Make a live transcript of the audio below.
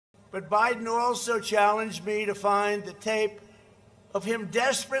But Biden also challenged me to find the tape of him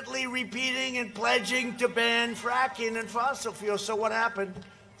desperately repeating and pledging to ban fracking and fossil fuels. So what happened?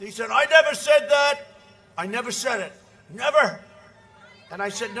 He said, I never said that. I never said it. Never. And I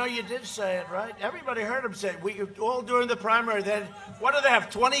said, no, you did say it, right? Everybody heard him say it. We all during the primary. Then what do they have?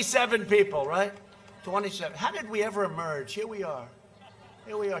 27 people, right? 27. How did we ever emerge? Here we are.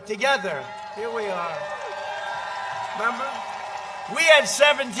 Here we are. Together. Here we are. Remember? We had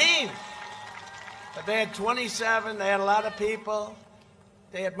 17. But they had 27. They had a lot of people.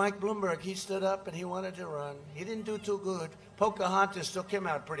 They had Mike Bloomberg. He stood up and he wanted to run. He didn't do too good. Pocahontas took him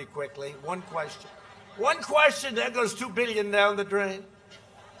out pretty quickly. One question. One question, there goes $2 billion down the drain.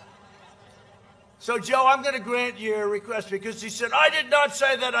 So, Joe, I'm going to grant your request because he said, I did not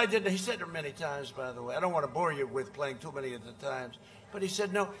say that. I didn't. He said it many times, by the way. I don't want to bore you with playing too many of the times. But he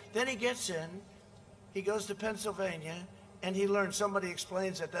said no. Then he gets in. He goes to Pennsylvania, and he learns, somebody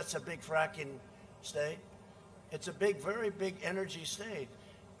explains that that's a big fracking state. It's a big, very big energy state.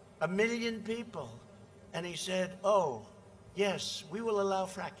 1 million people. And he said, oh, yes, we will allow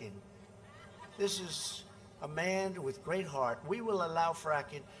fracking. This is a man with great heart. We will allow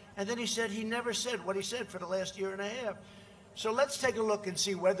fracking. And then he said he never said what he said for the last year and a half. So let's take a look and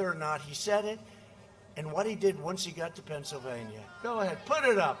see whether or not he said it and what he did once he got to Pennsylvania. Go ahead, put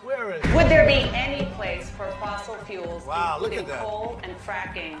it up. Where is it? Would there be any place for fossil fuels, wow, including look at that. coal and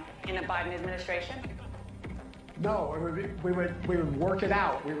fracking, in a Biden administration? No, we would work it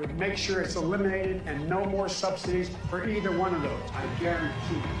out. We would make sure it's eliminated and no more subsidies for either one of those. I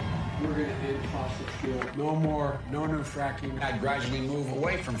guarantee we're going to end fossil fuel. No new fracking. I'd gradually move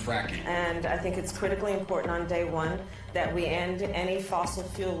away from fracking. And I think it's critically important on day one that we end any fossil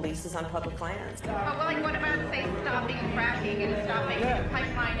fuel leases on public lands. Well, like, what about, say, stopping fracking and stopping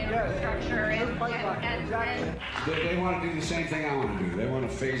pipeline infrastructure and They want to do the same thing I want to do. They want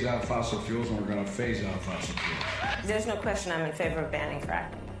to phase out fossil fuels, and we're going to phase out fossil fuels. There's no question I'm in favor of banning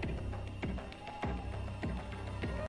fracking.